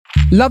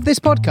Love this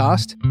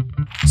podcast?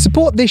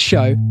 Support this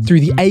show through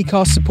the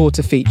Acast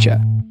supporter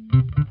feature.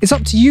 It's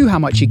up to you how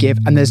much you give,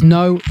 and there's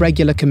no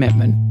regular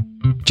commitment.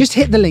 Just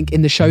hit the link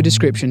in the show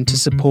description to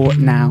support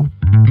now.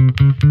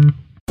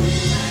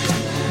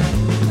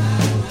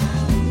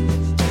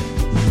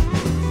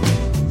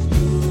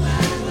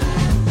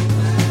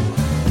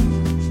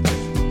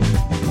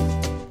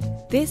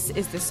 This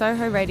is the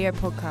Soho Radio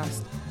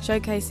Podcast,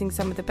 showcasing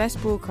some of the best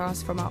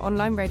broadcasts from our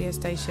online radio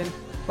station,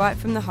 right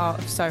from the heart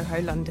of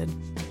Soho, London.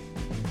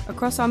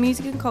 Across our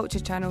music and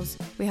culture channels,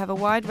 we have a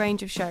wide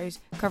range of shows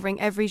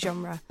covering every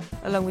genre,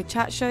 along with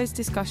chat shows,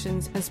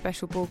 discussions and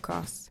special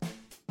broadcasts.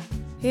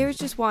 Here is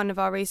just one of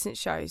our recent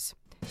shows.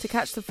 To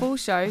catch the full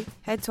show,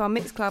 head to our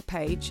Mixcloud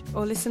page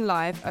or listen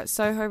live at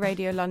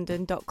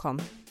sohoradiolondon.com.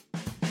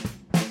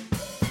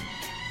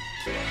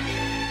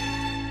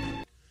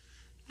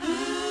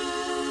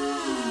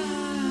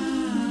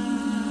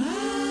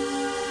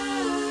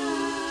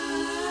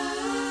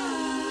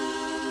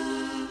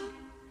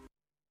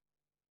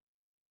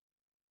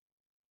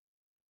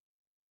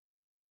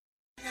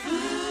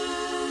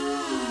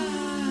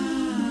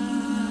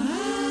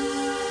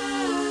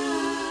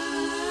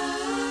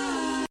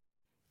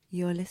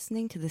 You're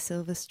listening to The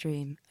Silver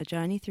Stream, a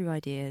journey through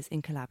ideas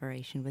in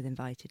collaboration with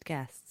invited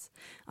guests.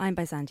 I'm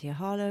Byzantia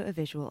Harlow, a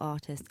visual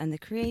artist and the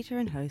creator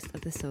and host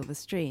of The Silver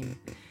Stream.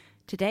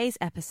 Today's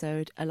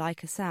episode, A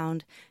Like a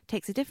Sound,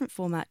 takes a different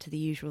format to the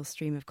usual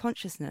stream of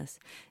consciousness.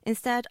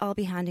 Instead, I'll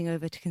be handing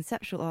over to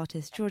conceptual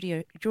artist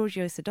Giorgio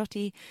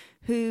Sadotti,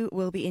 who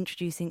will be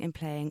introducing and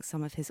playing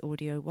some of his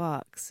audio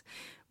works.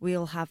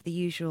 We'll have the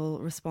usual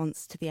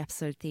response to the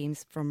episode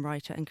themes from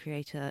writer and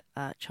creator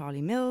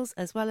Charlie Mills,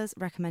 as well as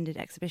recommended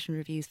exhibition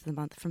reviews for the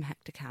month from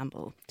Hector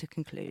Campbell to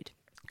conclude.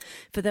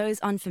 For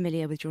those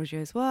unfamiliar with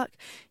Giorgio's work,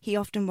 he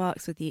often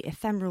works with the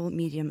ephemeral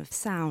medium of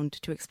sound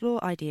to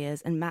explore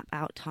ideas and map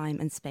out time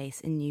and space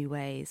in new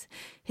ways.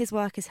 His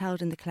work is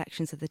held in the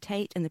collections of the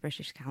Tate and the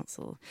British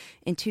Council.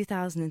 In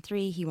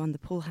 2003, he won the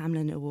Paul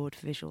Hamlyn Award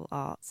for Visual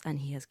Arts, and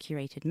he has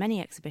curated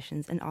many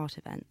exhibitions and art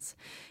events.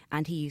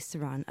 And he used to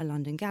run a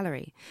London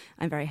gallery.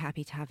 I'm very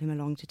happy to have him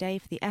along today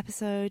for the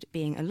episode,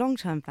 being a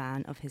long-term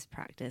fan of his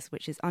practice,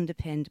 which is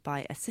underpinned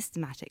by a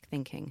systematic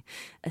thinking,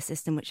 a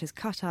system which is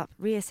cut up,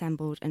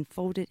 reassembled, and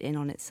folded in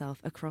on itself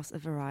across a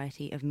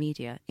variety of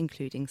media,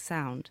 including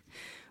sound.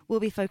 We'll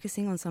be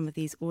focusing on some of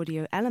these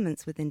audio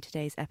elements within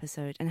today's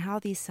episode and how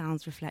these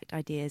sounds reflect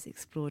ideas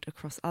explored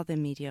across other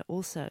media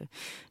also.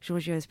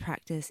 Giorgio's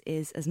practice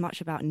is as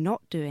much about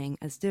not doing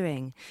as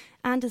doing,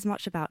 and as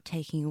much about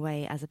taking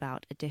away as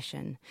about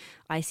addition.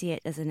 I see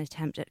it as an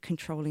attempt at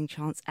controlling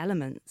chance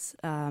elements,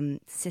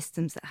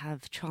 systems that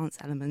have chance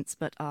elements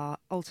but are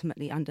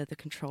ultimately under the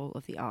control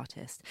of the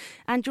artist.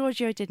 And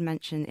Giorgio did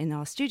mention in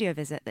our studio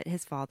visit that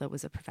his father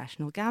was a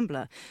professional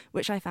gambler,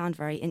 which I found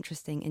very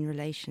interesting in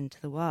relation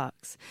to the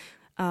works.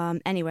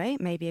 Anyway,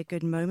 maybe a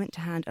good moment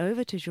to hand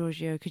over to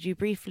Giorgio. Could you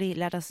briefly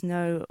let us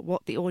know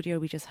what the audio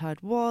we just heard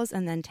was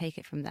and then take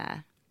it from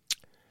there?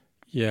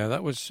 Yeah,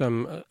 that was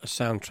a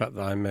soundtrack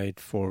that I made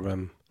for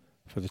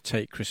the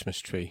Tate Christmas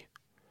tree,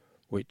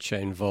 which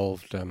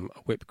involved a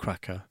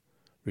whipcracker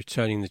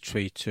returning the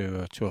tree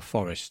to a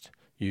forest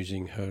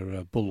using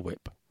her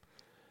bullwhip.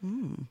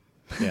 Mm.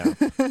 Yeah,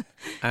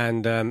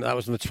 and that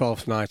was on the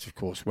 12th night, of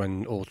course,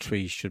 when all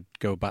trees should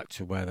go back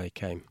to where they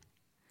came.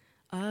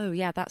 Oh,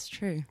 yeah, that's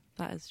true.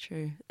 That is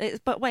true.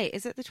 But wait,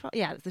 is it the 12th?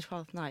 Yeah, it's the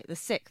 12th night. The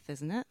 6th,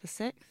 isn't it? The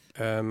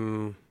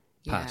 6th?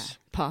 Pass. Yeah,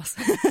 pass.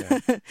 Yeah.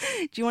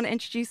 Do you want to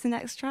introduce the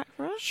next track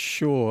for us?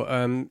 Sure.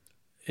 In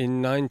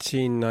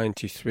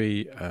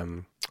 1993,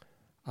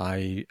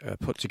 I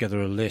put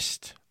together a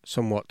list,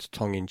 somewhat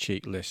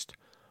tongue-in-cheek list,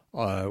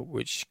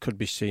 which could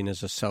be seen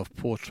as a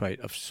self-portrait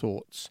of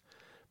sorts,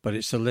 but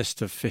it's a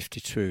list of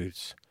 50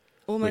 truths.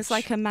 Almost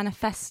like a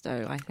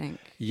manifesto, I think.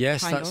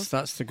 Yes,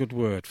 that's the good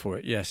word for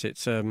it. Yes,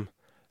 it's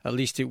at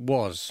least it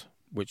was,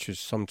 which was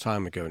some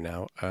time ago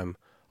now.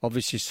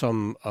 Obviously,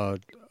 some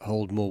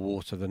hold more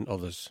water than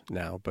others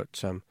now,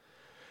 but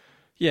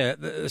yeah,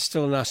 there's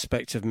still an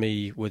aspect of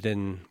me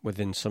within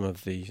some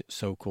of the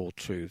so-called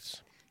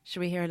truths. Should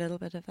we hear a little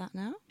bit of that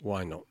now?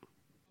 Why not?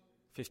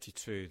 50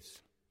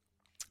 truths.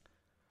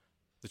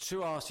 The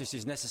true artist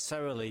is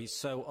necessarily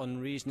so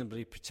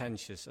unreasonably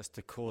pretentious as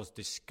to cause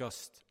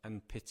disgust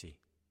and pity.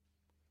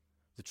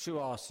 The true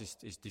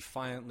artist is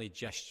defiantly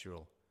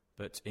gestural,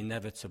 but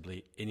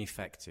inevitably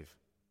ineffective.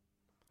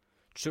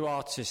 True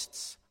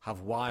artists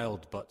have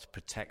wild but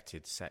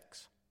protected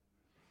sex.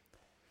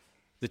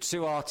 The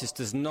true artist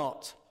does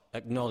not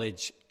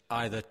acknowledge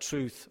either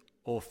truth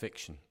or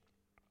fiction.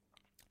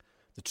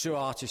 The true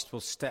artist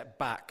will step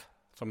back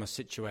from a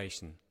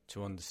situation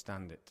to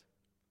understand it.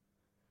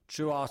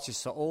 True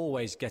artists are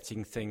always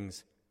getting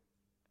things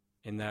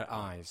in their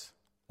eyes,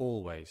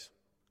 always.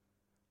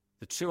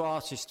 The true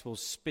artist will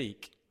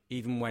speak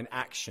even when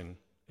action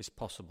is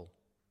possible.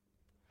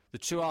 The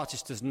true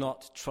artist does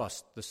not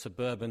trust the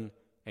suburban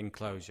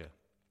enclosure.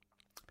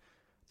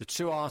 The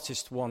true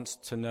artist wants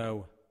to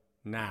know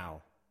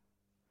now.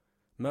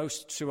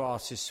 Most true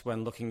artists,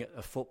 when looking at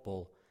a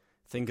football,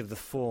 Think of the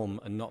form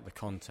and not the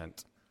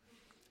content.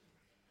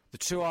 The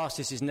true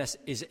artist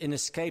is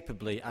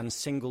inescapably and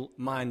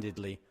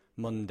single-mindedly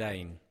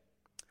mundane.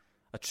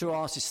 A true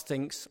artist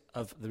thinks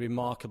of the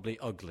remarkably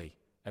ugly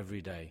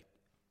every day.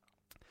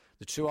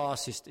 The true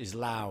artist is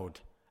loud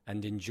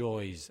and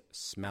enjoys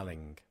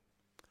smelling.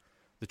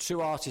 The true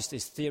artist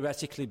is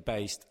theoretically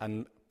based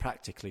and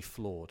practically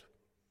flawed.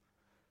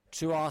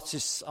 True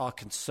artists are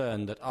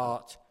concerned that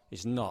art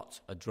is not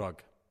a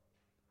drug.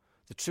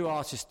 The true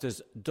artist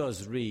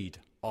does read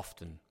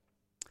often.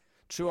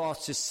 True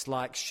artists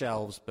like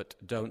shelves but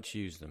don't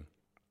use them.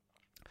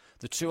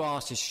 The true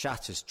artist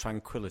shatters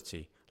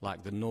tranquility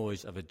like the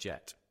noise of a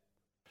jet.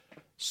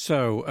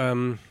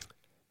 So,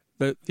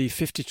 the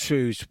 50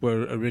 Truths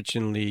were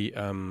originally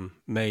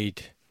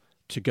made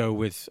to go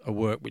with a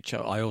work which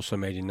I also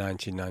made in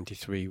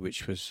 1993,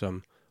 which was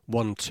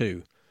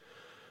 1-2,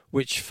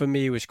 which for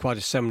me was quite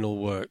a seminal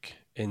work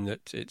in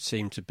that it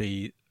seemed to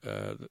be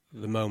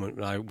the moment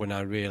when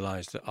I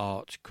realised that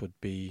art could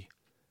be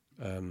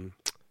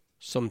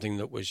something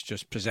that was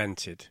just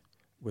presented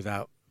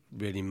without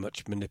really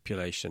much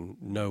manipulation,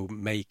 no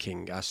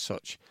making as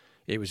such.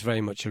 It was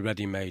very much a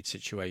ready-made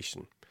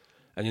situation.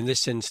 And in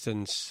this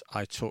instance,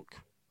 I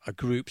took a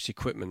group's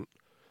equipment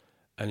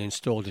and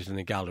installed it in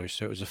a gallery.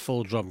 So it was a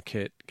full drum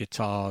kit,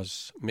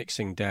 guitars,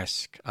 mixing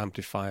desk,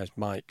 amplifiers,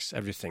 mics,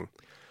 everything.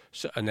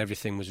 And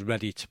everything was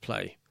ready to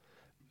play.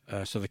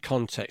 So the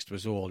context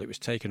was it was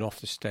taken off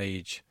the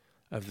stage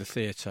of the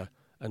theatre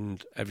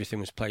and everything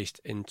was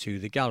placed into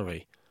the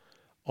gallery,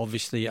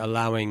 obviously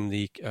allowing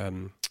the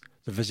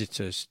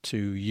visitors to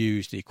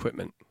use the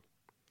equipment.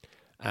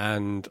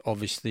 And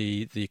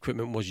obviously the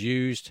equipment was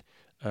used,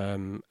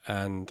 and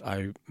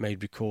I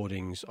made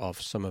recordings of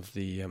some of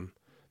the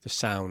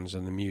sounds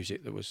and the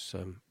music that was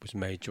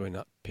made during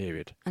that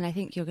period. And I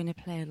think you're going to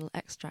play a little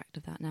extract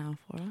of that now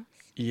for us.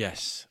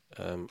 Yes,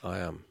 I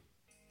am.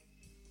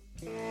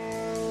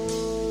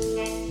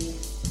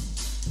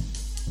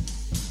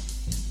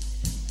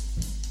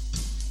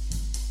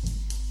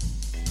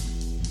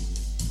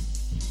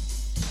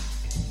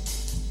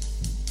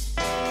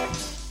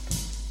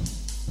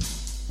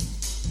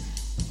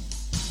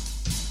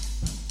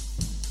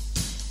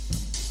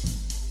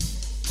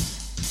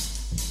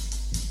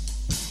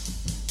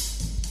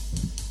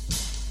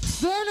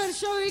 Bernard,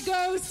 shall we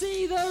go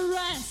see the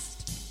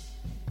rest?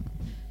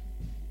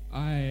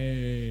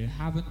 I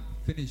haven't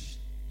finished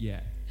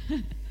yet.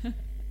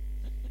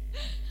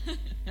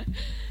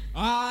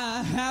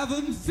 I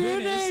haven't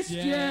finished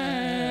yet.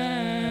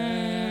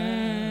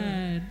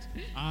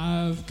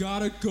 I've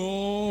gotta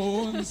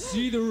go and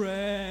see the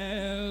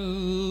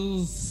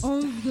rest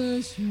Of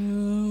the show.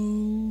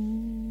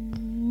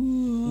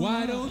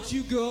 Why don't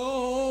you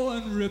go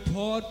and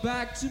report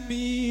back to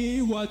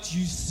me what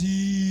you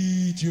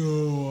see,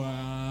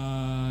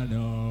 Joanna?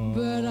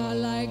 But I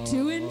like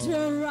to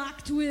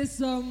interact with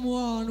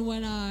someone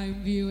when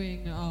I'm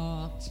viewing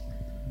art.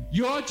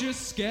 You're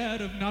just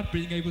scared of not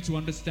being able to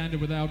understand it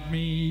without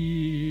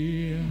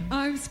me.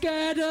 I'm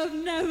scared of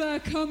never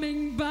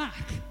coming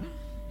back.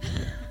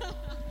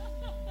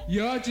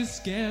 You're just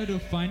scared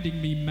of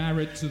finding me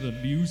married to the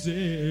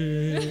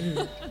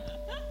music.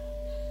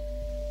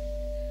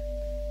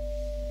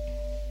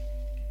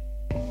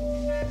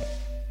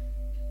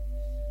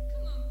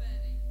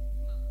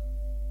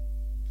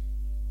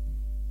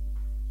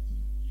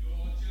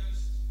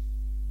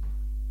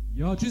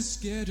 You're just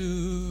scared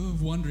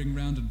of wandering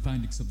around and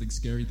finding something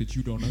scary that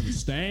you don't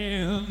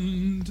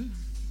understand.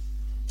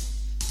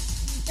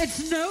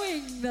 It's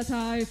knowing that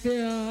I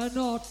fear,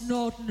 not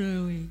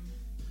knowing.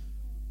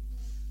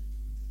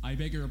 I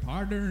beg your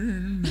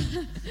pardon.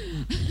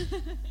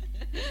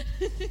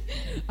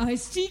 I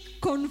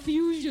seek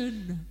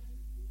confusion.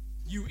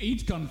 You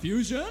eat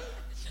confusion?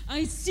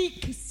 I seek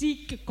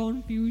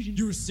confusion.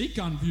 You seek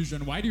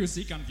confusion? Why do you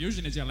seek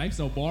confusion? Is your life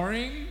so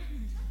boring?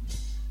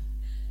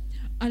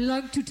 I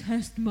like to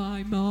test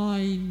my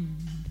mind.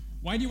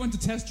 Why do you want to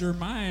test your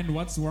mind?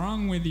 What's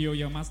wrong with you?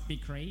 You must be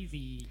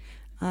crazy.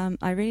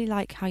 I really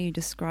like how you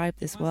describe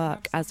this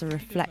work as a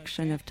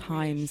reflection of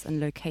times and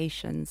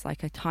locations,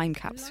 like a time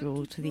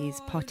capsule to these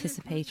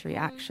participatory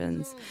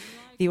actions.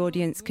 The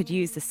audience could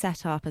use the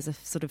setup as a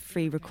sort of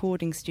free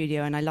recording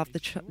studio, and I love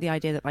the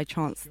idea that by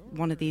chance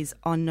one of these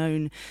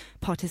unknown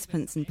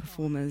participants and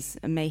performers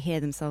may hear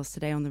themselves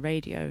today on the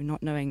radio,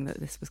 not knowing that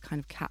this was kind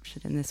of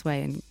captured in this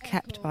way and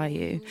kept by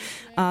you.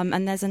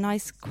 And there's a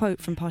nice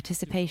quote from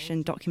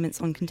Participation,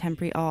 Documents on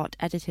Contemporary Art,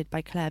 edited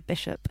by Claire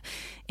Bishop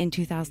in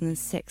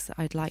 2006 that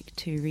I'd like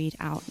to read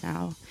out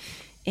now.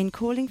 In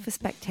calling for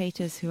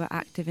spectators who are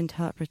active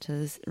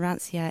interpreters,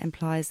 Rancière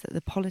implies that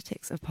the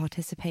politics of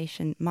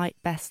participation might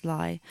best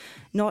lie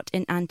not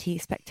in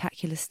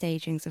anti-spectacular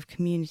stagings of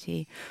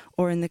community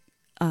or in the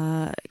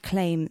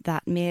claim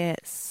that mere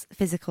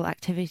physical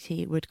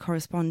activity would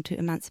correspond to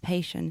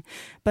emancipation,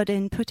 but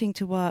in putting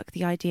to work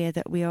the idea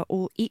that we are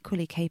all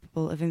equally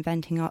capable of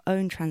inventing our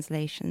own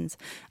translations,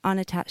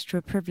 unattached to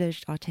a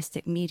privileged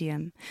artistic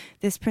medium.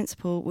 This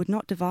principle would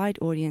not divide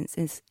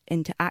audiences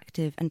into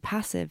active and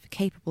passive,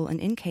 capable and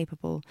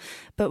incapable,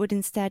 but would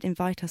instead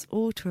invite us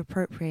all to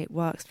appropriate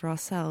works for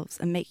ourselves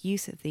and make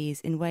use of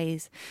these in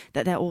ways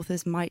that their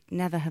authors might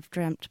never have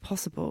dreamt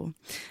possible.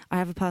 I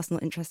have a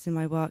personal interest in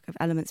my work of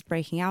elements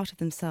breaking out of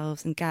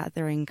themselves and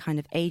gathering kind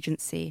of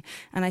agency,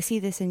 and I see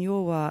this in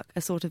your work,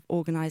 a sort of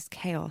organised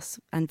chaos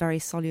and very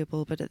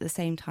soluble but at the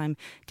same time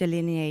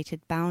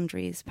delineated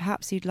boundaries.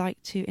 Perhaps you'd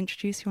like to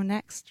introduce your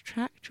next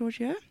track,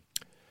 Giorgio?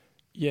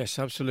 Yes,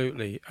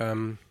 absolutely.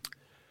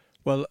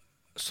 Well,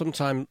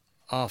 sometime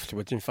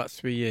afterwards, in fact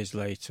 3 years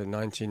later,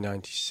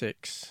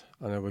 1996,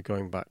 I know we're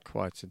going back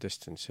quite a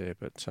distance here,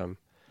 but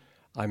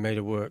I made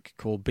a work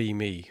called Be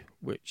Me,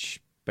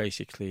 which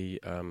basically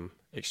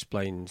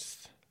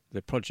explains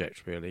the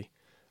project, really.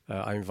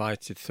 I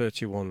invited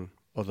 31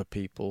 other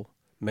people,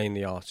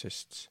 mainly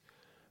artists,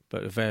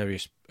 but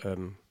various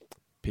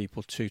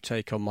people to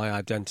take on my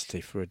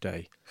identity for a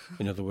day.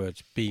 In other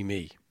words, be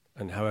me,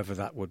 and however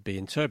that would be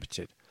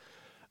interpreted.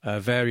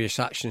 Various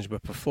actions were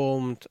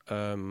performed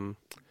in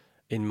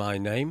my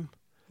name,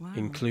 Wow.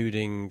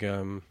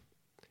 including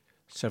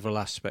several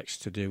aspects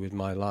to do with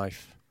my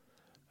life,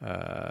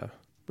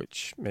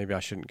 which maybe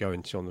I shouldn't go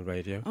into on the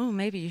radio. Oh,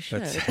 maybe you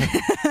should.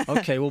 But,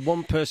 okay, well,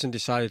 one person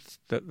decided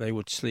that they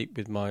would sleep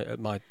with at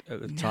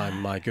the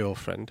time, my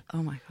girlfriend.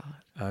 Oh, my God.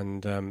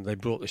 And they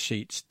brought the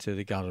sheets to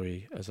the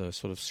gallery as a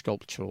sort of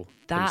sculptural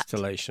That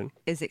installation.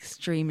 Is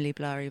extremely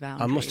blurry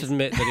boundaries. I must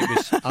admit that it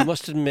was. I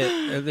must admit,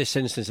 at this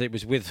instance, it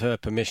was with her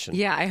permission.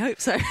 Yeah, I hope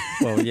so.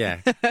 Well,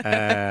 yeah.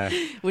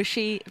 Was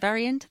she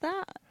very into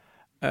that?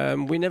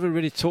 We never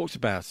really talked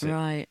about it.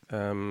 Right.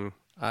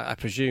 I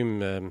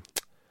presume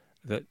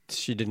that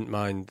she didn't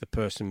mind the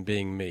person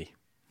being me.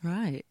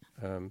 Right.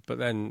 But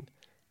then,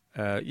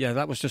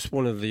 that was just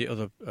one of the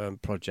other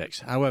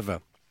projects.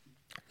 However,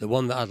 the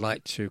one that I'd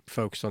like to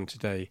focus on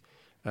today,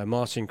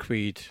 Martin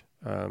Creed,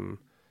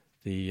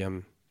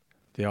 the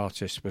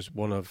artist, was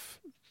one of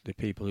the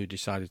people who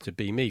decided to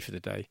be me for the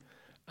day.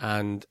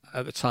 And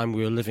at the time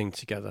we were living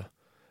together,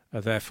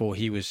 therefore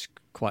he was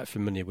quite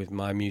familiar with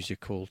my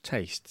musical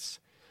tastes.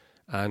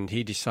 And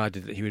he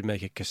decided that he would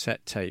make a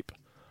cassette tape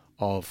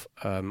of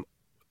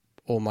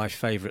all my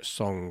favourite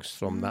songs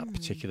from that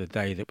particular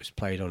day that was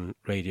played on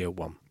Radio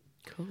 1.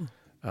 Cool.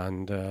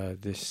 And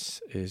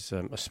this is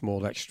a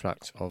small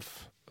extract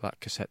of that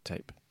cassette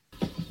tape.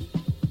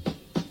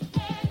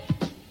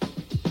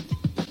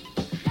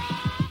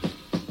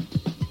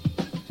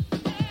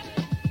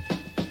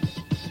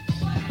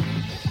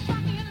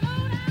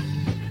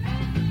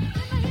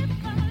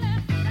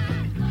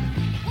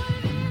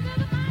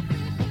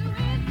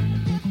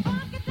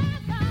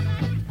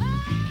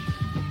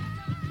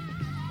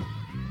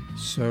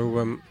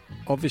 So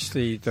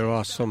obviously there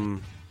are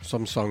some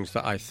songs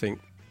that I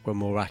think were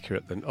more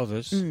accurate than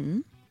others.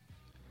 Mm.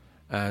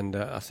 And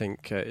I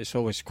think it's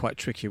always quite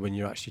tricky when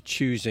you're actually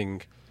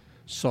choosing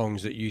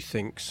songs that you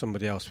think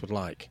somebody else would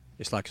like.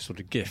 It's like a sort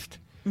of gift.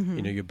 Mm-hmm.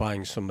 You know, you're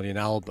buying somebody an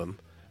album.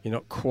 You're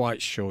not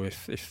quite sure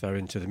if they're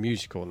into the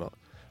music or not.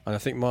 And I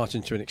think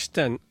Martin, to an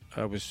extent,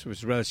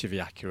 was relatively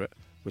accurate,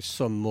 with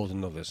some more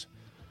than others.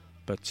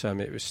 But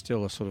it was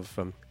still a sort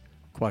of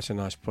quite a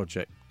nice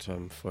project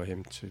for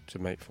him to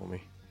make for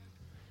me,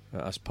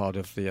 as part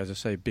of the, as I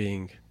say,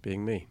 being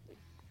me.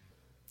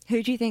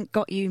 Who do you think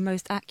got you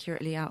most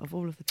accurately out of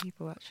all of the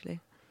people,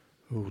 actually?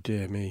 Oh,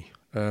 dear me.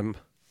 Well,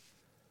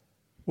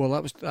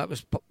 that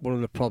was one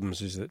of the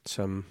problems, is that,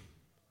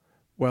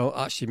 well,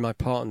 actually my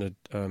partner,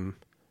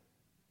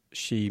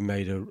 she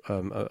made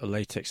a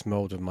latex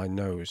mould of my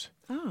nose.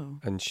 Oh.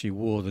 And she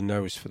wore the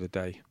nose for the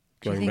day,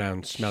 going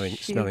around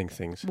smelling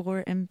things. Wore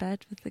it in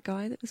bed with the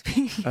guy that was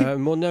being...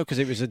 Well, no, because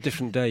it was a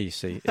different day, you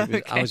see.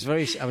 Okay. I was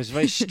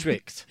very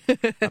strict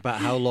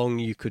about how long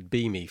you could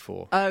be me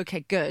for.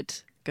 Okay, good.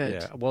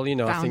 Yeah, well, you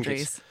know, Boundaries. I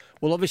think it's...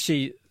 Well,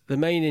 obviously, the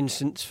main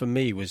instance for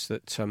me was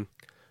that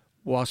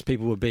whilst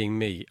people were being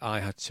me, I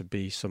had to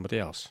be somebody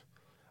else.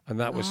 And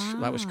that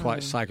was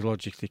quite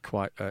psychologically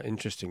quite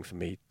interesting for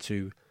me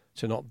to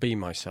not be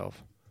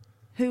myself.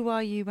 Who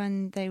are you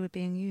when they were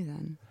being you,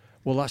 then?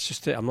 Well, that's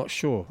just it. I'm not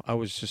sure. I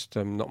was just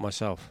not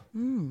myself.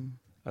 Mm.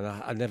 And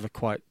I never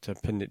quite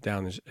pinned it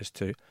down as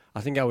to... I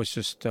think I was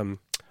just...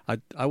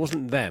 I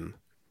wasn't them,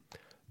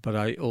 but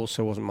I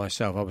also wasn't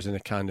myself. I was in a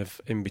kind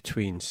of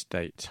in-between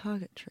state.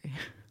 Purgatory.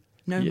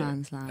 No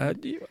man's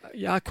land.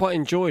 Yeah, I quite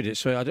enjoyed it.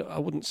 So I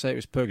wouldn't say it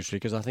was purgatory,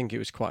 because I think it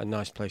was quite a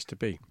nice place to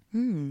be.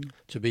 Mm.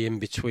 To be in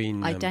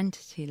between...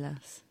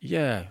 Identityless.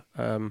 Yeah.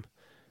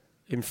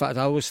 In fact,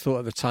 I always thought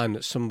at the time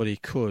that somebody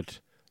could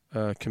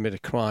commit a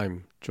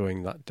crime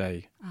during that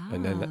day,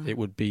 and then it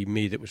would be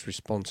me that was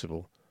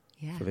responsible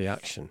for the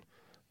action.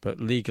 But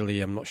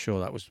legally, I'm not sure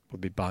that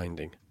would be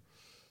binding.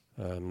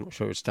 I'm not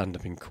sure it would stand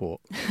up in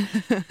court.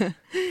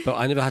 But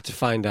I never had to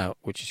find out,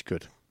 which is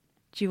good.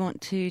 Do you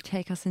want to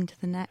take us into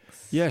the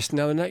next? Yes.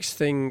 Now the next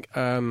thing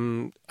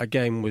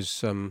again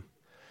was a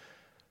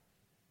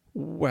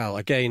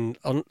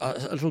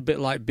little bit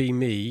like Be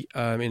Me.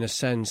 In a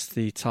sense,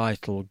 the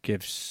title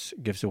gives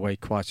away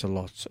quite a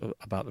lot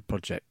about the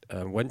project.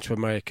 Went to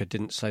America,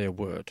 didn't say a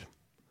word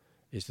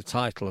is the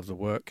title of the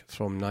work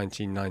from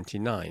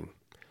 1999,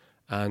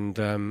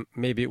 and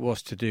maybe it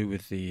was to do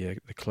with the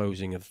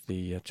closing of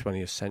the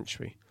 20th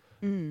century.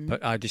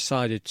 But I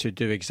decided to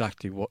do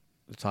exactly what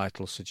the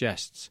title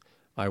suggests.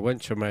 I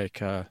went to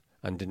America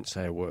and didn't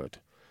say a word.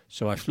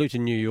 So I flew to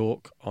New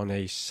York on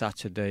a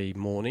Saturday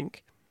morning,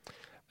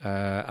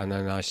 and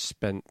then I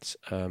spent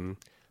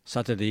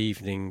Saturday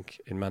evening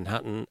in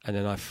Manhattan, and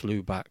then I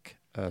flew back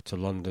to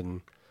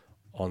London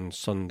on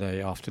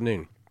Sunday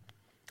afternoon.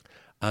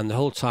 And the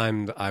whole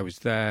time that I was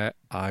there,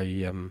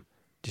 I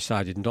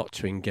decided not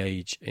to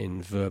engage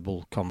in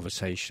verbal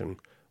conversation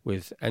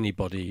with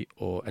anybody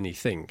or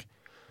anything.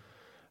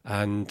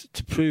 And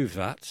to prove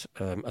that,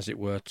 as it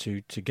were,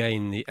 to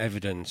gain the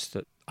evidence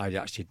that I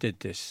actually did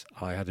this,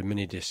 I had a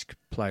mini-disc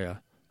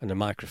player and a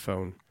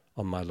microphone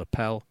on my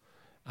lapel,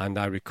 and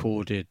I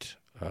recorded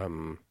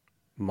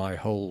my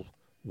whole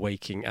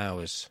waking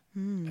hours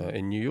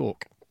in New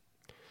York.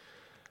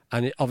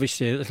 And it,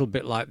 obviously, a little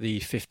bit like the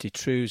 50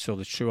 Truths or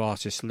the True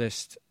Artist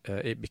list,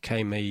 it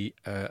became a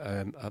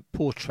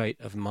portrait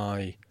of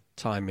my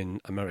time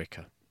in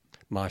America,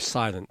 my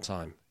silent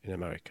time in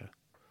America.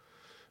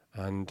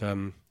 And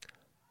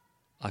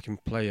I can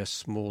play a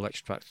small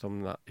extract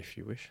from that if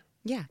you wish.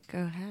 Yeah, go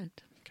ahead.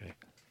 Okay.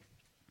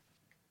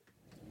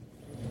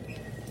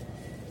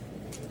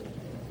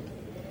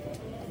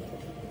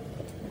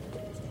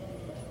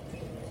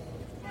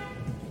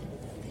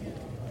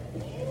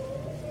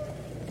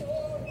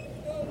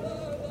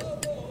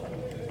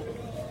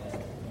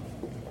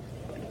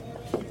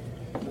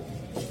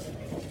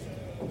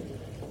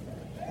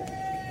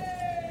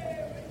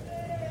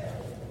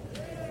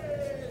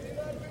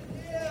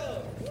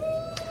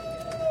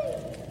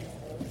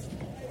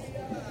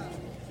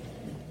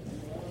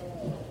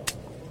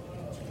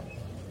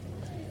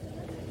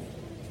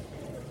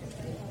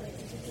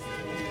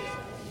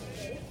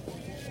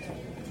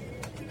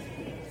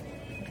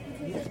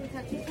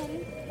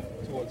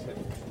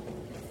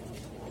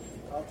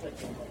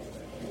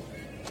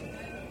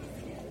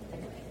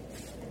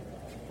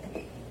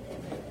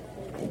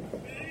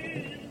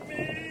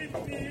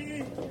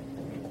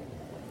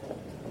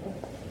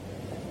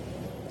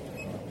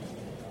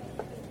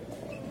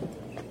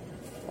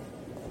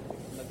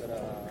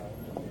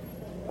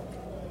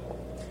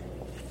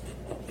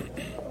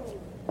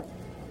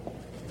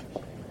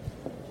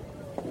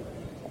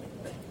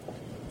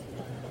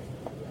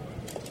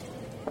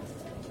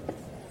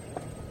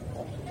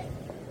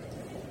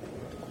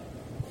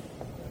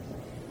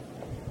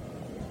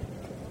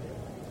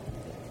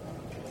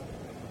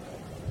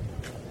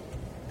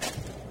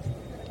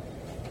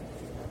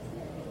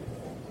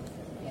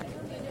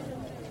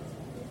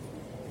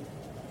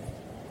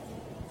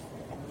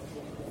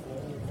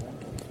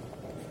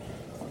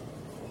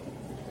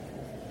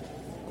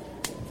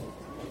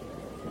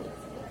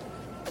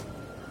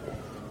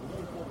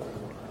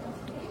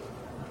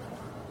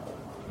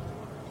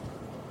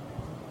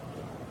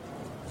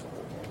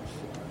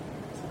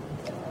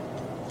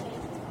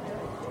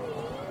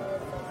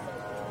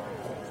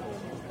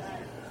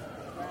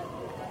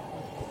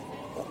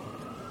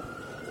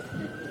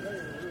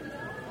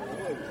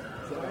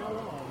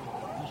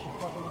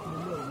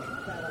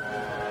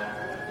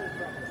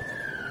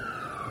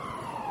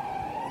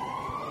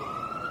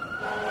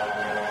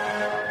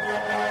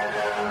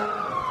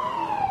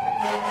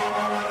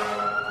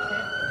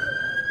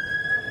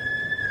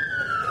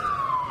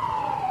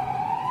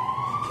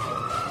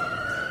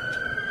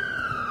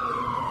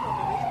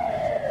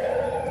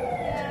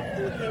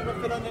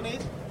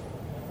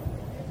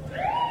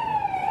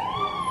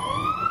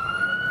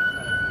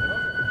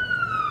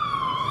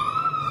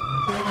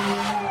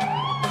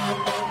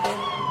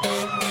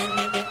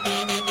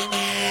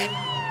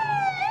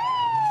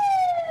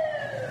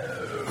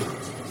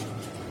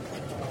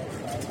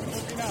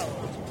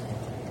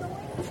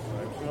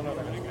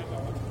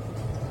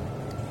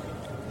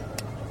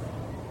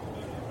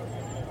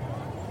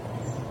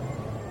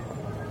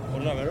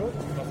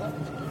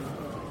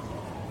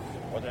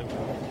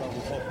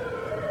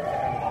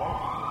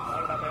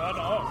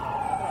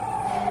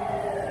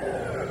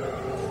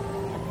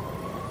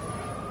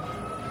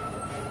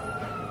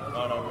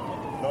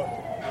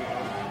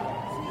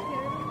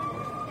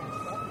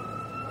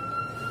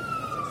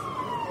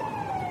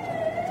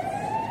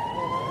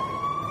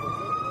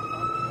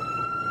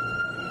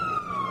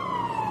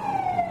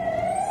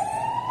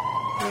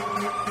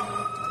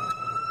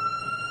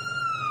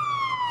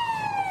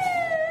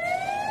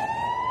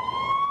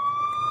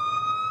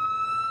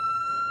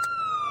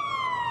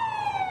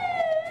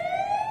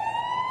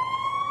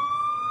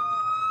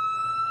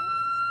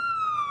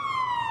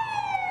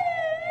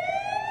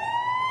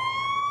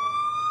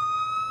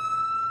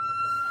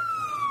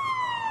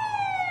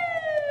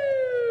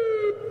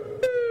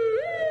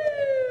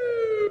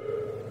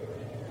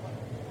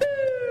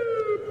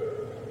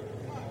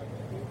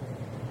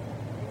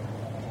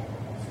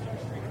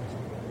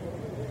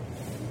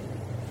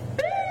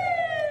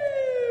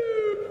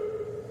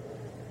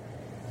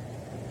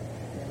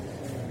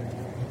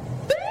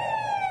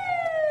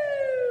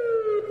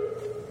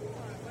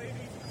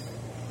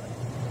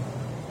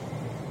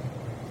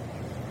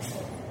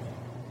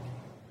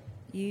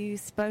 You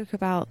spoke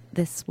about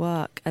this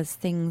work as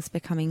things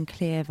becoming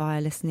clear via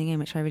listening in,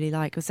 which I really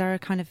like. Was there a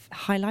kind of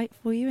highlight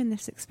for you in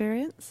this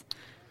experience?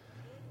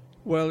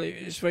 Well,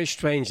 it's very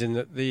strange in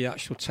that the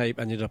actual tape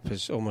ended up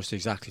as almost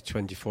exactly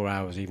 24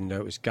 hours, even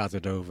though it was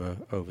gathered over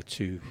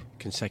 2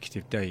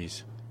 consecutive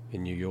days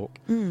in New York.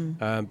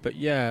 But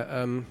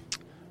yeah,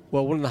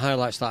 well, one of the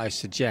highlights that I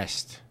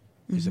suggest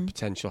is a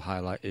potential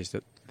highlight is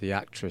that the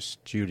actress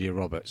Julia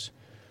Roberts,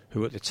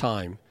 who at the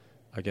time,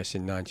 I guess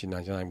in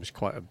 1999, was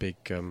quite a big,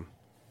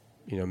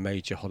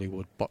 major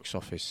Hollywood box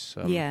office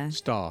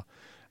star,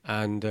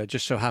 and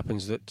just so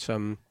happens that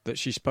that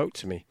she spoke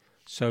to me.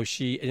 So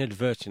she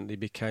inadvertently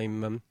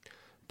became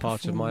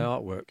part of my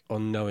artwork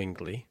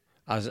unknowingly,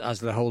 as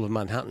the whole of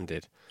Manhattan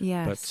did.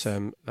 Yes.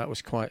 But that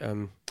was quite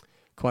a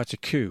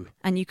coup.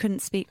 And you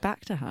couldn't speak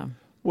back to her?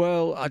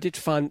 Well, I did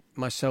find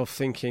myself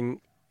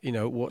thinking,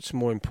 what's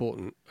more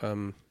important,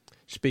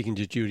 speaking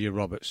to Julia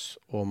Roberts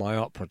or my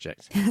art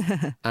project.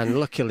 And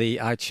luckily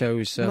I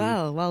chose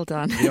well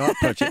done. the art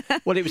project.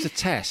 Well, it was a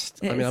test.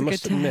 I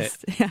must admit.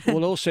 Yeah.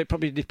 Well, also it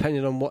probably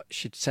depended on what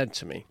she'd said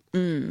to me.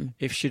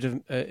 If she'd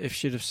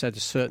have said a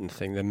certain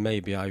thing, then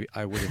maybe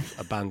I would have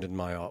abandoned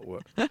my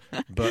artwork.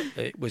 But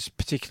it was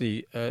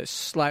particularly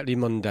slightly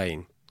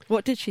mundane.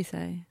 What did she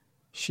say?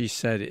 She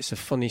said, "It's a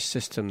funny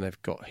system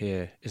they've got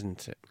here,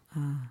 isn't it?"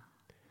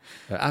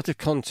 Out of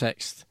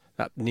context,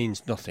 that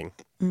means nothing.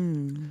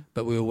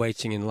 But we were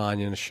waiting in line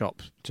in a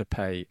shop to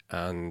pay,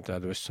 and there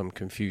was some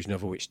confusion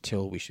over which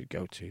till we should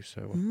go to.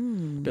 So a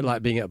bit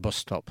like being at a bus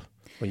stop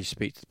when you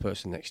speak to the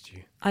person next to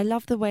you. I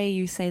love the way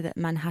you say that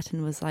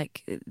Manhattan was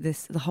like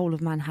this, the whole of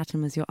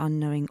Manhattan was your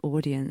unknowing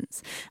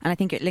audience. And I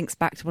think it links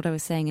back to what I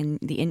was saying in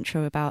the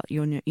intro about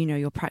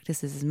your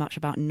practices is much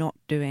about not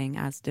doing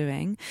as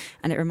doing.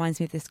 And it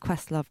reminds me of this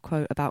Questlove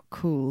quote about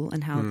cool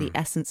and how the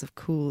essence of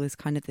cool is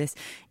kind of this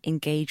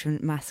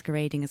engagement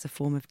masquerading as a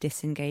form of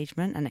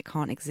disengagement, and it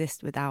can't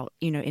exist without,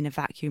 in a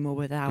vacuum or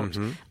without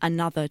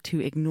another to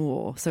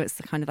ignore. So it's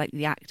the kind of like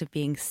the act of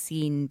being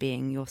seen,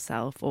 being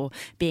yourself, or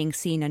being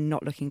seen and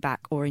not looking back,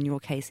 or in your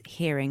case,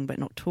 hearing but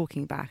not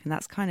talking back. And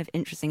that's kind of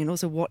interesting. And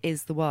also, what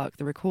is the work?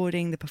 The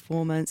recording, the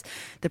performance,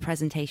 the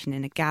presentation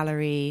in a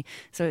gallery.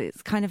 So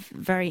it's kind of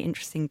very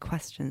interesting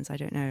questions. I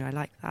don't know. I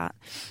like that.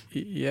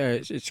 Yeah,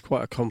 it's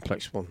quite a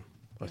complex one,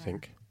 I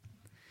think.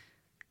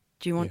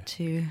 Do you want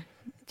to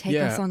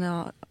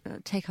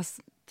take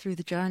us through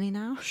the journey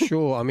now?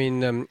 Sure. I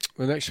mean, the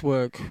next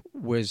work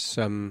was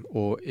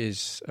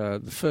is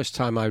the first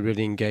time I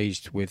really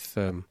engaged with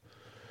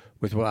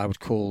what I would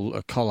call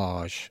a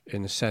collage,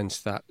 in the sense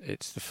that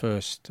it's the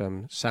first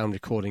sound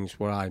recordings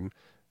where I'm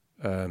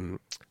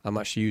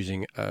actually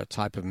using a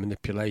type of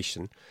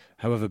manipulation,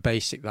 however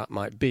basic that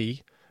might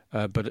be.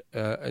 But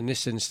in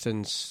this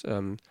instance,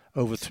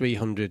 over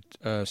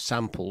 300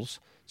 samples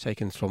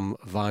taken from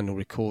vinyl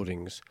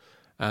recordings,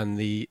 and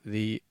the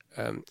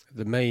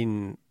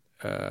main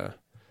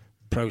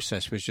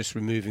process was just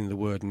removing the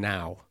word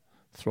 "now"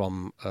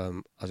 from,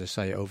 as I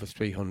say, over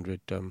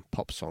 300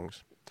 pop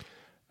songs.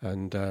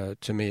 And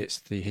to me, it's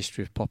the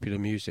history of popular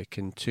music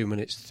in 2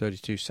 minutes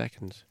 32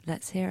 seconds.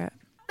 Let's hear it.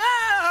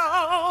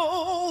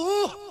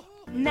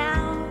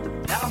 Now.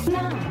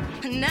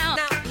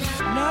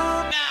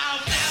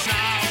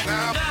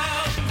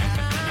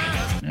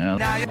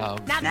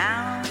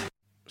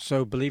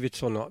 So, believe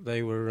it or not,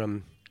 they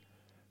were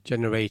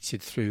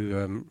generated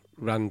through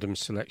random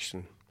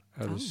selection.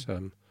 There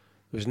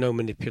was no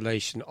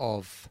manipulation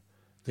of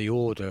the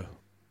order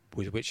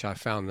with which I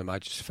found them. I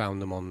just found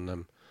them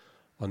on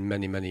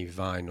many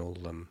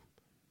vinyl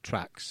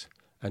tracks,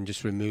 and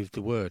just removed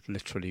the word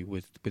literally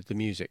with the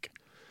music.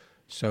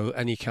 So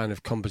any kind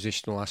of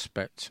compositional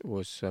aspect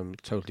was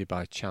totally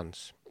by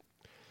chance.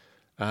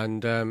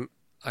 And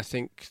I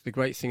think the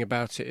great thing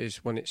about it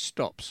is when it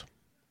stops,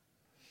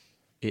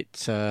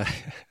 it has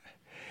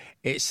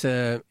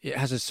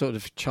a sort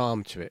of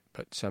charm to it,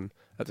 but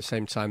at the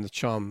same time the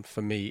charm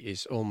for me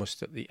is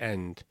almost at the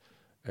end.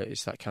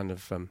 It's that kind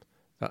of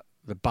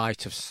the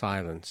bite of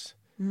silence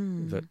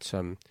that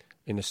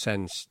in a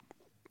sense,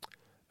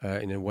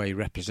 in a way,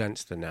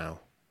 represents the now,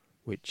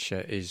 which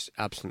is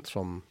absent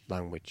from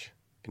language,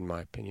 in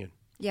my opinion.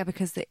 Yeah,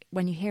 because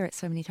when you hear it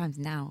so many times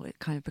now, it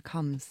kind of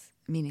becomes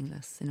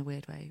meaningless in a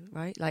weird way,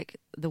 right? Like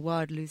the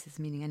word loses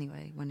meaning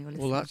anyway when you're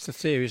listening. Well, that's the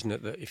theory, isn't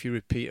it? That if you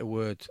repeat a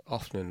word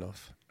often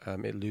enough,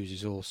 it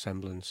loses all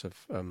semblance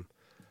of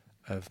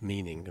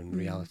meaning and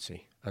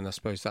reality. And I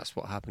suppose that's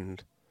what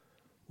happened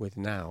with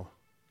now.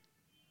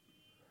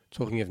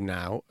 Talking of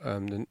now,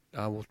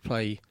 I will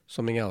play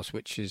something else,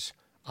 which is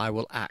I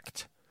Will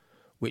Act,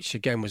 which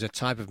again was a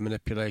type of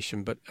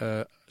manipulation, but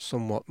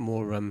somewhat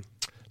more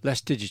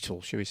less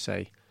digital, shall we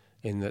say,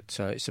 in that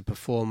it's a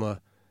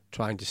performer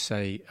trying to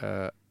say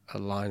a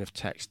line of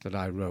text that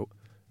I wrote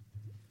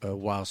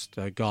whilst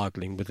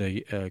gargling with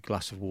a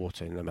glass of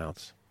water in the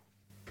mouth.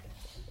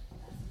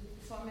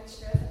 Somit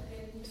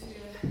stellvertretend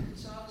für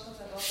George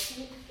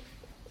Sadowski,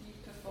 die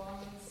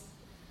Performance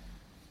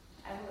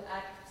I Will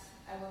Act,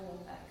 I Will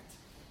Not Act.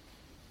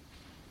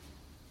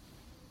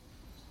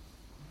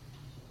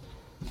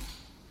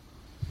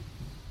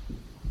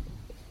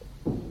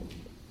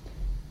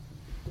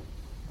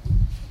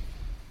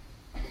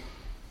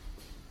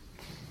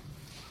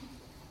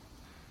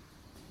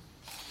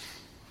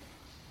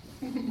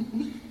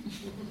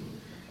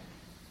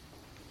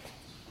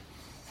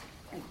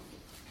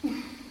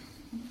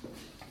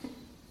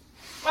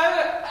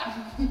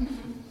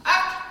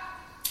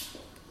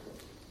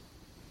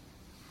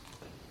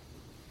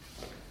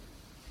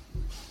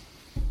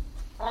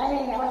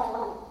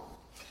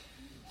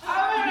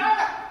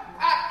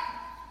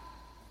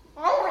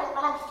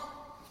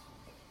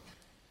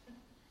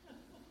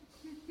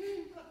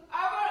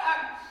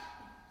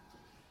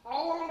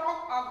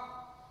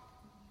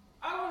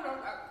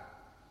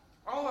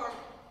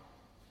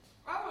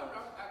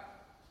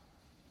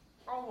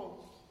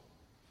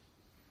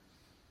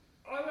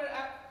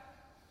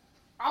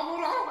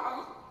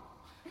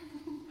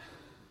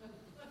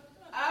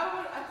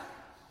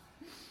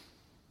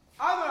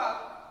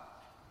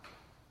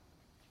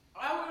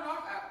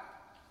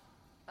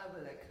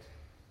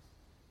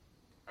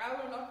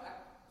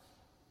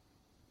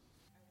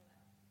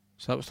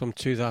 So that was from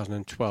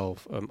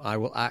 2012. I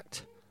Will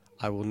Act,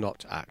 I Will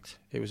Not Act.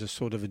 It was a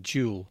sort of a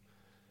duel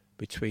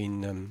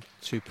between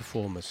two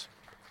performers,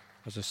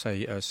 as I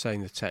say,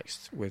 saying the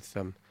text with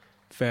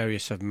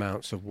various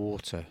amounts of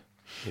water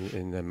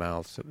in their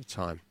mouths at the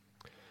time.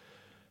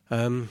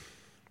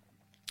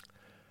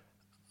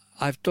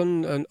 I've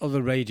done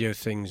other radio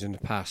things in the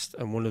past,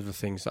 and one of the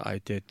things that I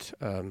did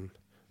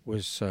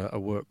was a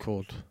work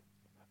called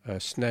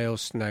Snail,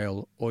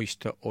 Snail,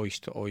 Oyster,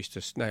 Oyster,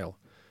 Oyster, Snail,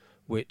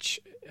 which,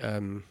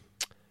 in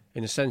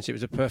a sense, it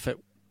was a perfect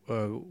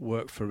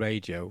work for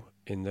radio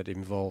in that it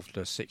involved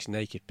 6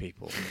 naked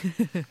people.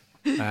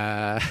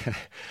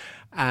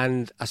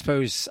 And I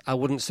suppose I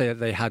wouldn't say that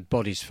they had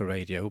bodies for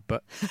radio,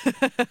 but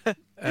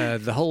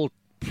the whole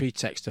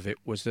pretext of it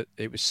was that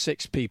it was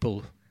 6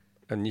 people,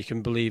 and you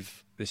can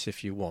believe this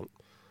if you want.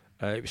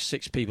 It was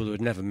 6 people who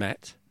had never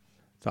met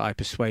that I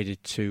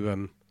persuaded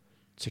to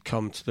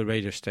come to the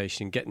radio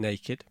station, get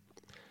naked,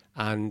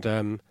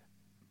 and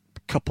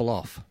couple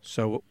off.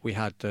 So we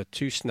had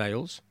 2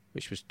 snails,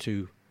 which was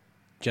 2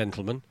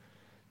 gentlemen,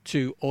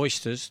 2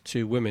 oysters,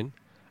 2 women,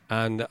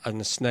 and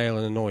a snail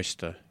and an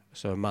oyster,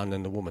 so a man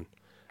and a woman.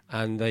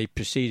 And they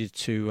proceeded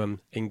to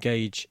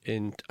engage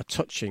in a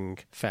touching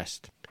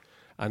fest.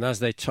 And as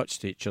they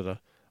touched each other,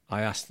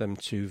 I asked them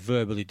to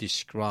verbally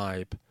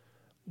describe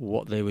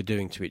what they were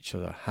doing to each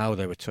other, how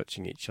they were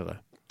touching each other.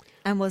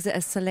 And was it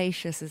as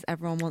salacious as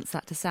everyone wants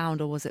that to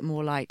sound, or was it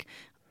more like,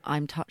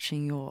 I'm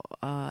touching your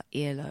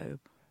earlobe?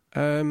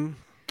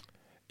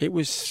 It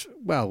was,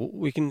 well,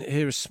 we can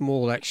hear a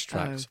small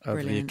extract of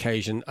the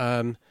occasion.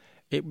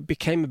 It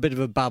became a bit of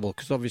a babble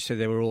because obviously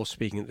they were all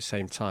speaking at the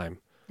same time.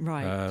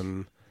 Right.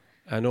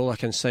 And all I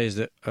can say is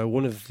that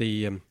one of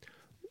the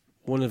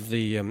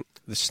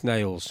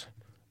snails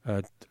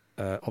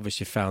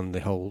obviously found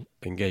the whole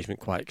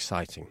engagement quite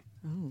exciting.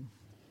 Oh.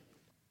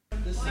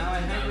 Now I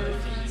have her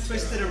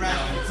twisted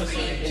around.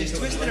 She's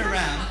twisted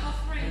around.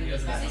 And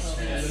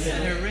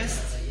her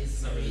wrist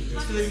is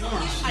feeling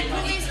warm. I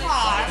put his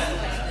heart,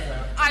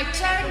 I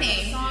turn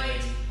him,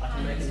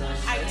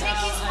 I take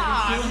his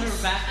heart, Feel her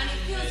back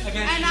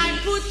against and I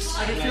put I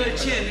can feel her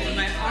chin, and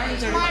my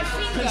arms are my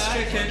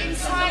constricted. finger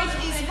inside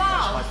his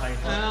mouth,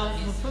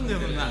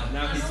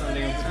 Now he's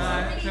standing on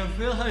I can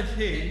feel her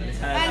feet.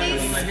 and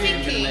he's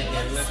speaking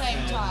at the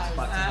same time.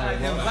 I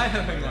can bite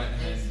her finger.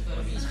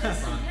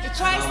 He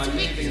tries to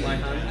lick me, to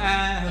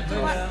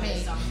whack me.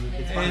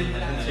 I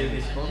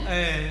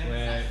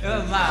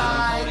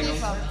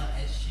give up.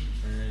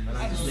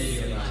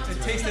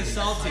 It tasted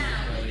salty.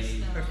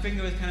 Her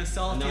finger was kind of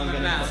salty in my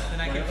mouth,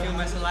 and I could feel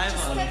my saliva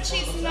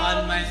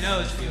on my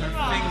nose from her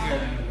finger.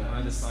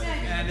 And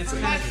it's My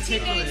kind of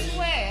teenage ticklish,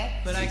 wear,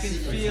 but I can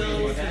feel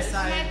the when I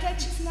side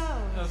touch his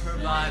nose. of her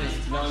body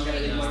still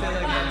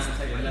against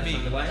me.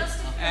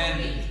 And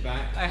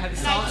I had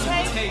salty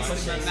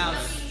taste in my mouth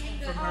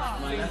from her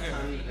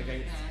finger.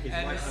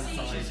 And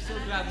she still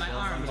grabbed my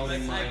arm, but I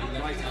couldn't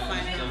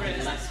find her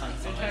wrist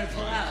and try to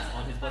pull out.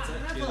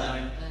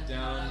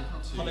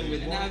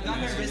 And now I got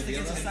her wrist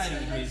against the side of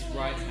me.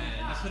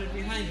 I put it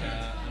behind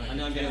her. And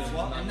now I'm getting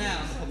what? And now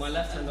I put my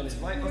left hand on his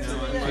right arm, my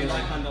right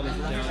hand on his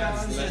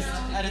left it's arm. just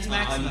at its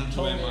maximum.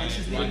 And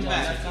she's leaning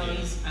back. I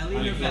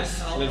lean her back.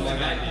 With my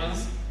right arm.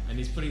 And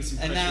he's putting some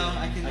And pressure now on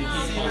I can see My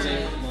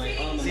her arm on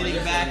my leaning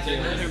left back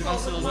hand. and her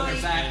muscles on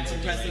her back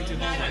compressing to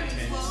hold her.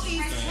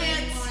 His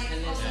hands.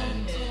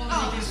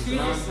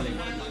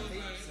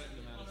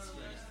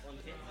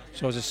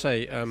 So as I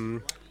say,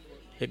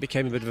 it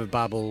became a bit of a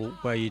babble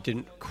where you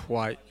didn't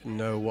quite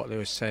know what they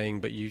were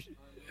saying, but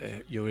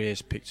your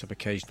ears picked up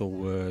occasional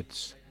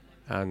words,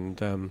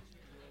 and I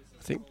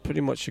think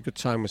pretty much a good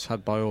time was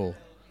had by all.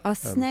 Are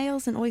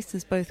snails and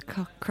oysters both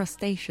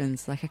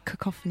crustaceans, like a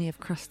cacophony of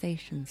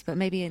crustaceans? But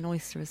maybe an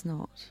oyster is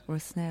not, or a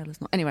snail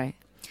is not. Anyway.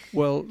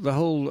 Well, the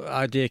whole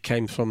idea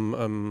came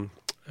from,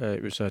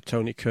 it was a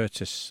Tony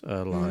Curtis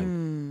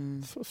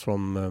line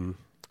from,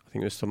 I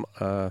think it was from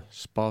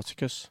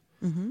Spartacus,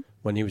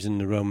 when he was in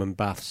the Roman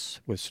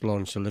baths with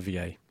Laurence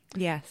Olivier.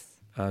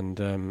 Yes. And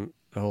the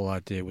whole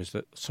idea was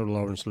that Sir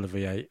Laurence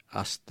Olivier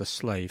asked the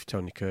slave,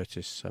 Tony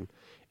Curtis,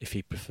 if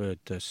he preferred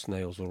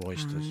snails or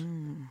oysters.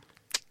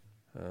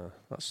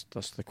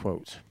 That's the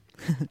quote.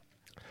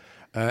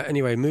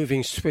 Anyway,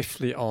 moving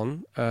swiftly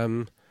on.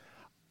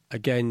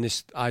 Again,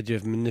 this idea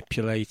of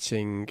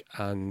manipulating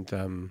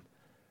and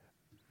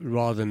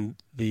rather than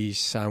these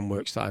sound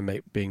works that I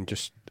make being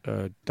just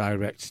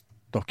direct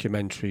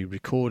documentary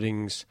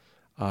recordings,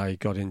 I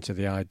got into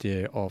the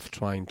idea of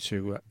trying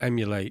to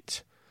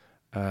emulate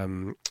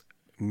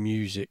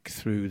music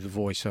through the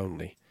voice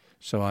only.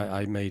 So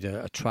I made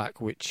a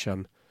track which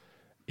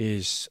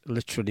is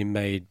literally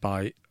made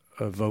by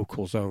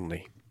vocals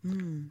only,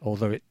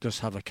 although it does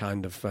have a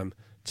kind of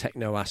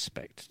techno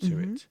aspect to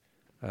it.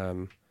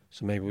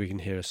 So maybe we can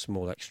hear a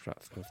small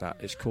extract of that.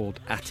 It's called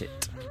At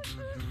It.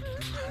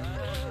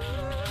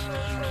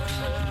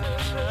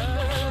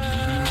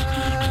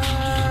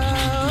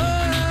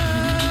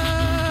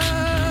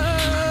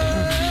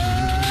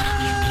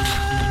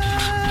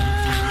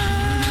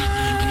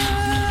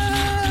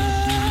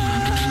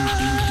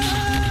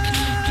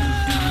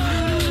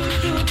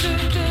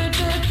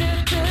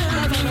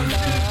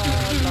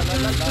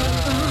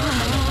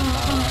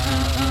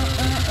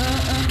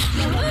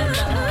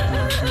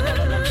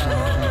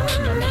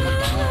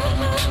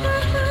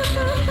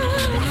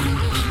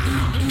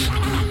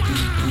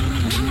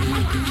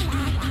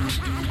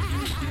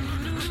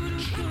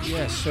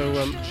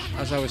 So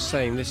as I was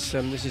saying, this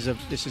is a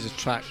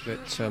track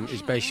that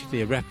is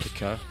basically a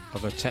replica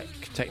of a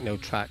techno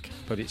track,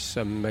 but it's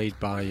made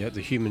by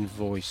the human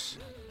voice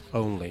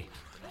only.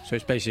 So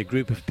it's basically a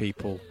group of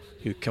people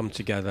who come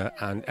together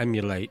and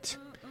emulate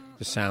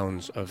the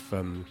sounds of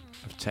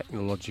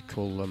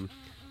technological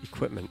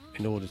equipment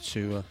in order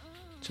to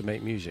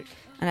make music.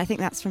 And I think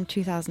that's from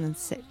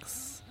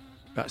 2006.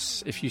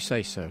 That's if you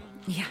say so.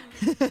 Yeah,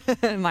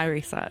 my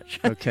research.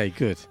 Okay,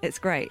 good. It's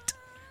great.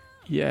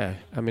 Yeah,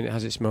 I mean, it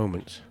has its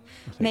moments.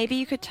 Maybe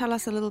you could tell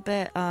us a little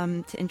bit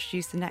to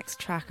introduce the next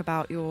track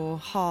about your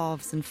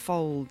halves and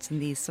folds and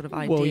these sort of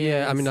ideas. Well,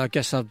 yeah, I mean, I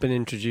guess I've been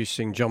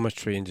introducing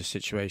geometry into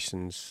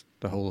situations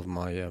the whole of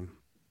my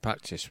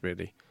practice,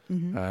 really.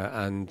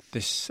 And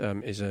this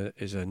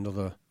is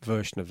another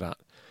version of that,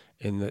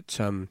 in that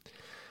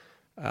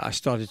I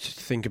started to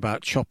think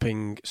about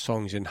chopping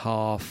songs in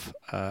half,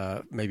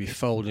 maybe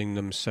folding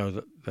them so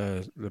that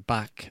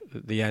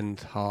the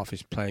end half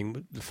is playing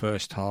with the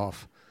first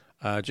half.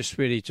 Just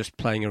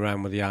playing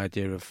around with the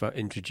idea of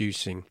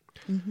introducing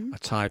a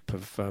type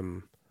of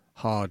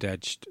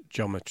hard-edged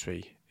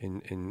geometry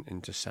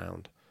into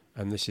sound,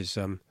 and this is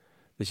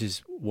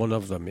one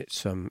of them.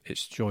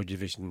 It's Joy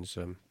Division's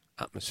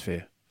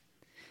Atmosphere.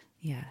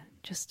 Yeah,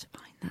 just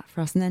find that for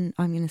us, and then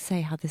I'm going to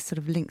say how this sort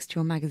of links to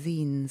your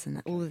magazines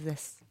and all of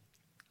this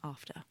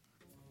after.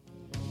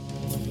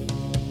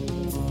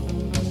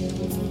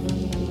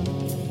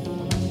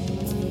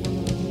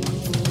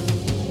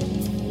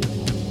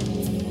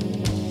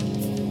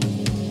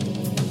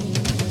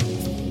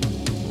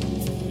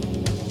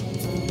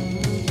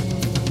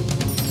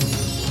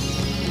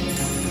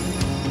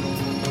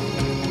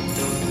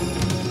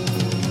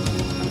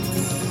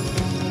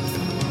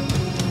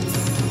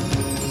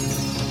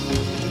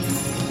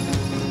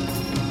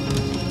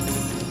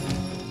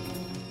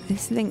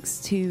 This links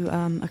to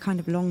a kind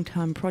of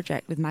long-term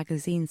project with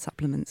magazine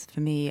supplements for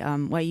me,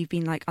 where you've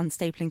been like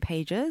unstapling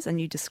pages and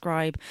you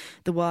describe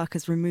the work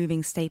as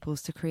removing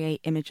staples to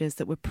create images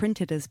that were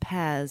printed as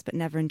pairs but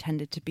never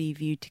intended to be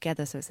viewed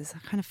together. So it's this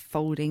kind of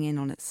folding in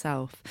on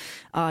itself.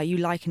 You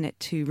liken it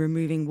to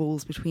removing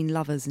walls between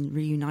lovers and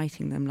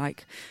reuniting them,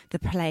 like the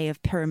play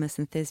of Pyramus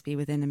and Thisbe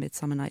within A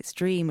Midsummer Night's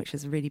Dream, which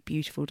is a really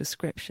beautiful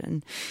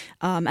description.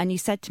 And you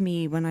said to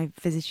me when I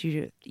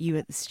visited you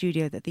at the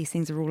studio that these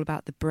things are all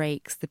about the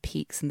breaks, the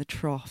peaks and the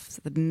troughs,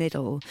 the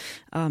middle,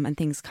 and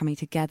things coming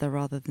together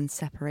rather than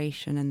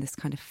separation, and this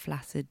kind of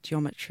flaccid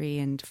geometry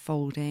and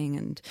folding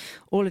and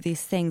all of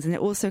these things. And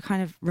it also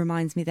kind of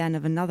reminds me then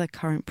of another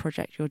current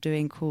project you're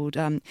doing called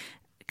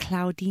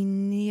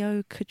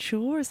Claudinio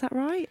Couture, is that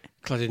right?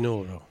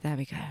 Claudinoro. There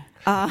we go.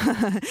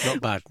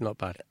 Not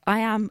bad. I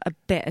am a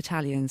bit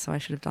Italian, so I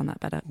should have done that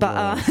better.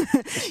 But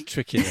it's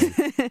tricky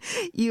then.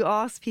 You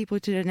ask people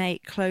to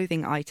donate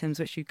clothing items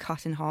which you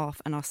cut in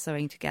half and are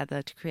sewing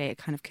together to create a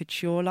kind of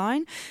couture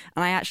line.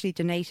 And I actually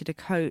donated a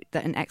coat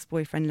that an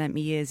ex-boyfriend lent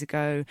me years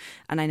ago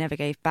and I never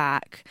gave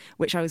back,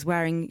 which I was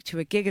wearing to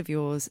a gig of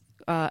yours,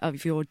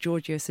 of your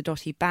Giorgio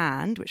Sodotti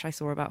band, which I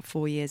saw about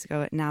 4 years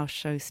ago at Now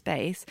Show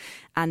Space.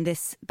 And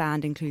this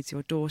band includes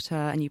your daughter,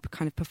 and you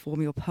kind of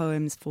perform your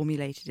poems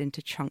formulated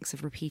into chunks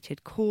of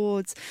repeated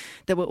chords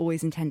that were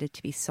always intended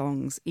to be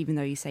songs, even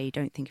though you say you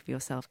don't think of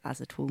yourself as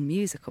at all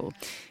musical.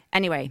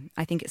 Anyway,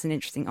 I think it's an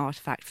interesting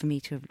artifact for me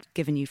to have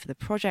given you for the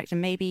project,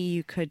 and maybe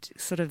you could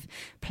sort of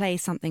play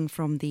something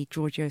from the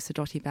Giorgio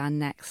Sodotti band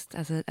next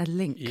as a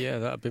link. Yeah,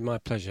 that would be my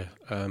pleasure.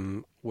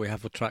 We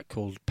have a track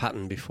called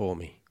Pattern Before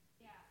Me.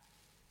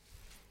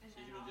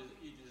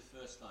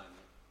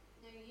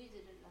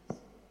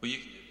 Well, you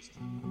can do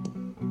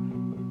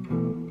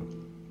this.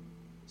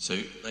 So,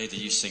 lady,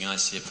 you sing I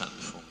See a Pattern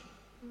Before Me.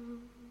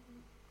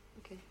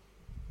 Okay.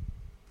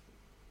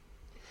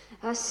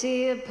 I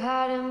see a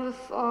pattern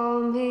before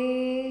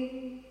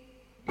me.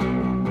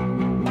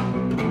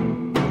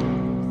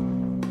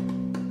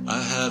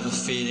 I have a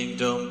feeling,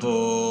 don't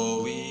bore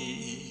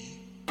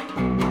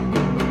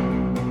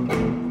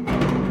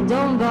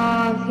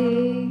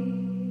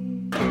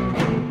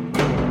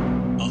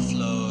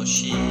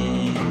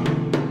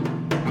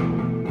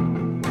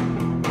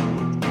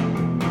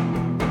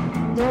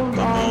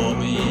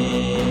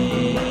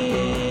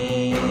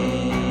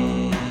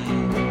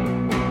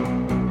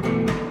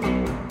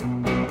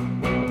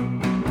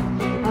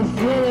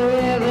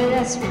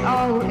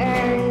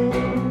flowing.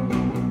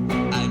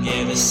 I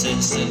give a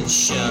sense that it's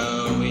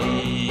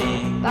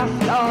showing. By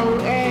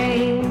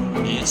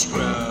flowing. It's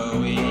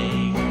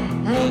growing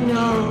and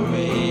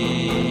knowing.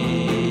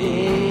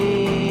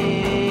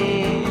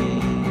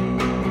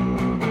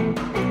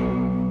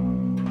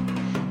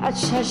 I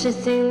touch the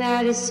thing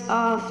that is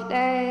softly.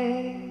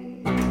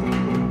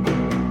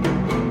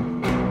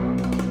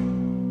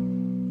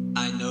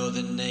 I know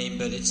the name,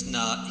 but it's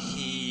not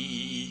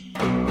he.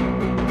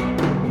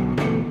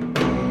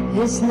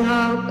 It's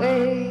not we.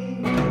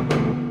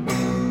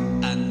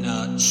 And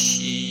not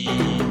she.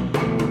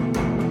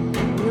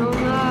 No,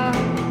 not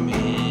me.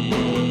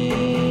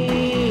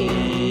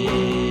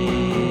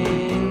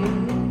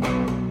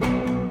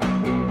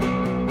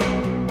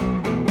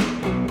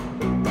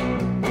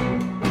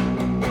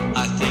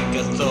 I think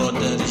a thought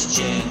that is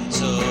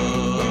gentle.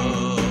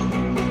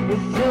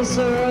 It feels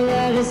so real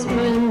that it's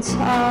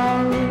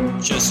mental.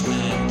 Just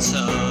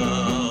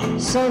mental.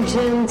 So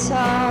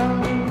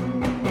gentle.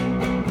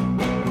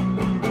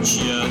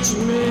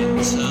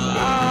 Judgmental.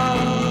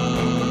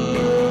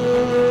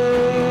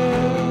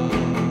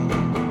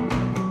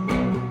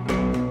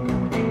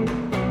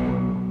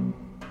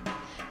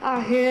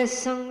 I hear a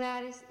song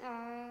that is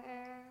not.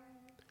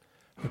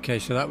 Okay,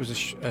 so that was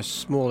a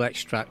small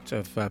extract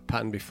of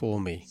Pattern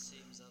Before Me.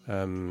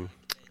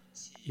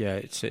 Yeah,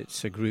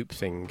 it's a group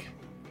thing,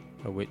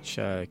 which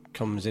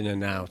comes in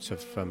and out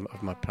of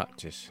my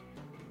practice,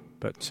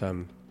 but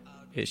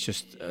it's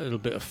just a little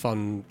bit of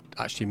fun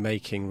actually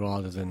making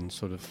rather than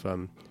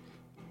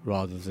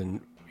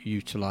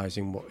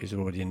utilising what is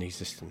already in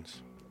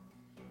existence.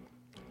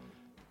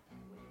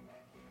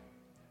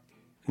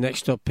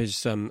 Next up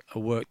is a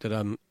work that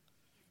I'm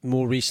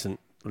more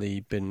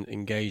recently been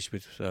engaged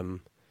with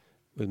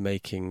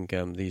making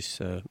these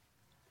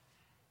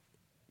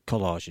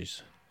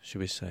collages,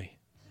 should we say.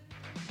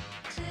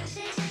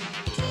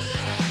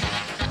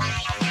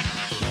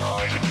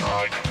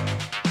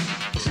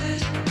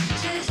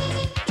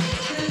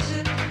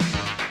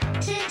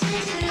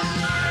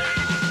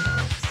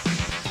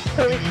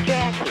 So it's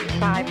Jackie,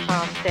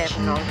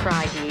 7:05 on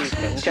Friday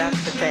evening,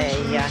 just to say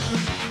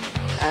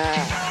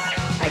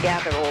I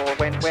gather all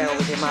went well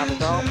with your mother,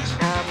 though.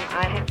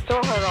 I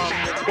saw her on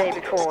the day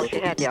before she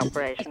had the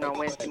operation on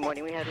Wednesday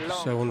morning. We had a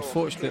long... So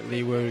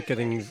unfortunately we're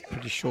getting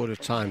pretty short of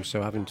time,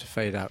 so having to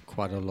fade out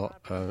quite a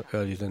lot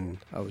earlier than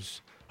I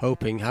was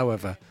hoping.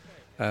 However,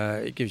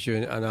 it gives you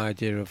an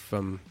idea of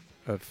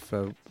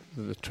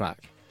the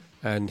track.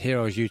 And here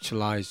I was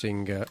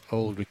utilising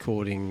old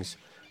recordings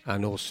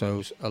and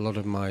also a lot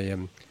of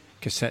my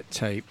cassette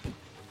tape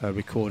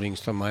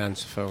recordings from my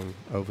answer phone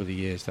over the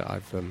years that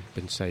I've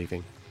been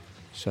saving.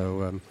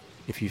 So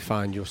if you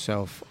find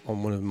yourself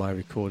on one of my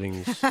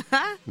recordings,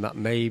 that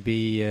may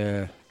be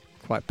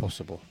quite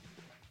possible.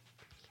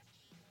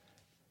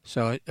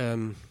 So,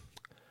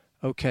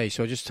 okay,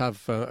 so I just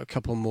have a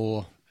couple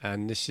more,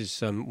 and this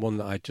is one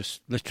that I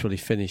just literally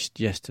finished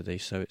yesterday,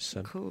 so it's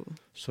cool.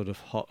 Sort of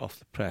hot off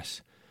the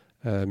press.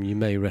 You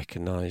may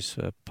recognise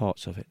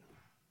parts of it.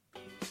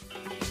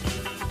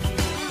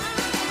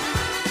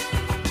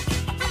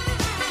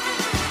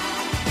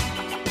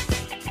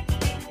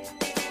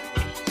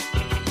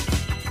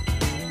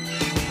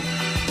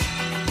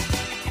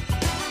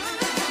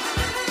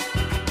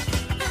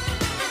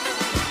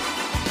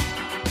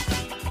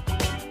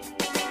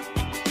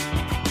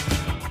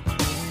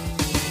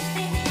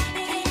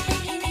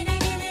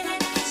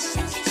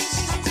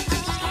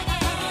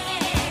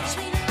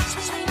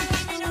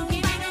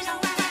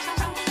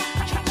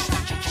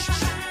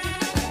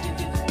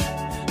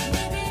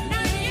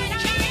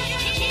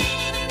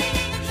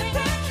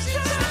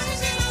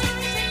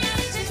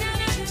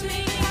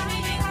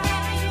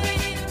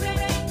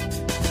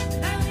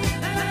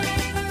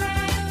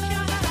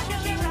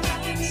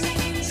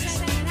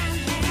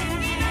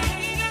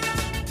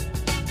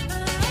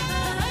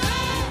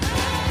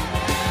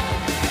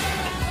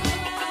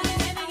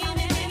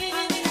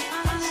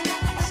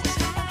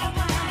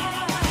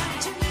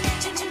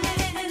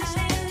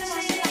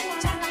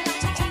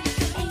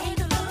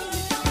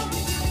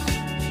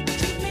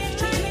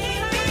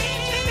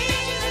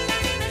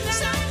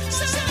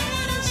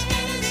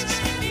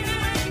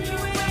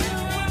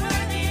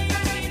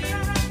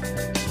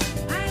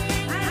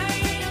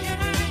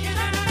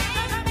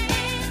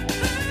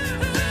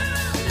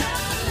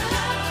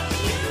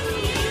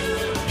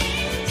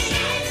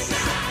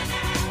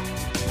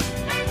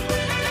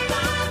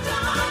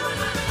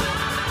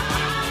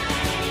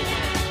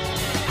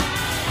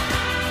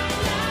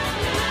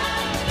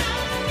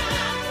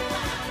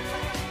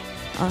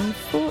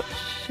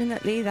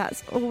 Unfortunately,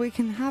 that's all we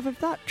can have of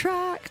that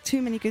track.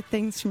 Too many good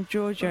things from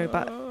Giorgio,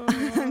 but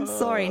I'm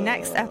sorry,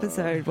 next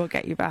episode we'll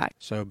get you back.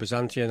 So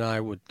Byzantia and I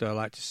would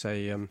like to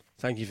say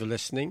thank you for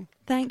listening.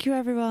 Thank you,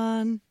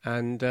 everyone.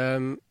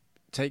 And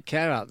take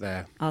care out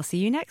there. I'll see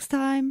you next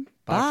time.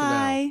 Bye.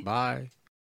 Bye. For now. Bye.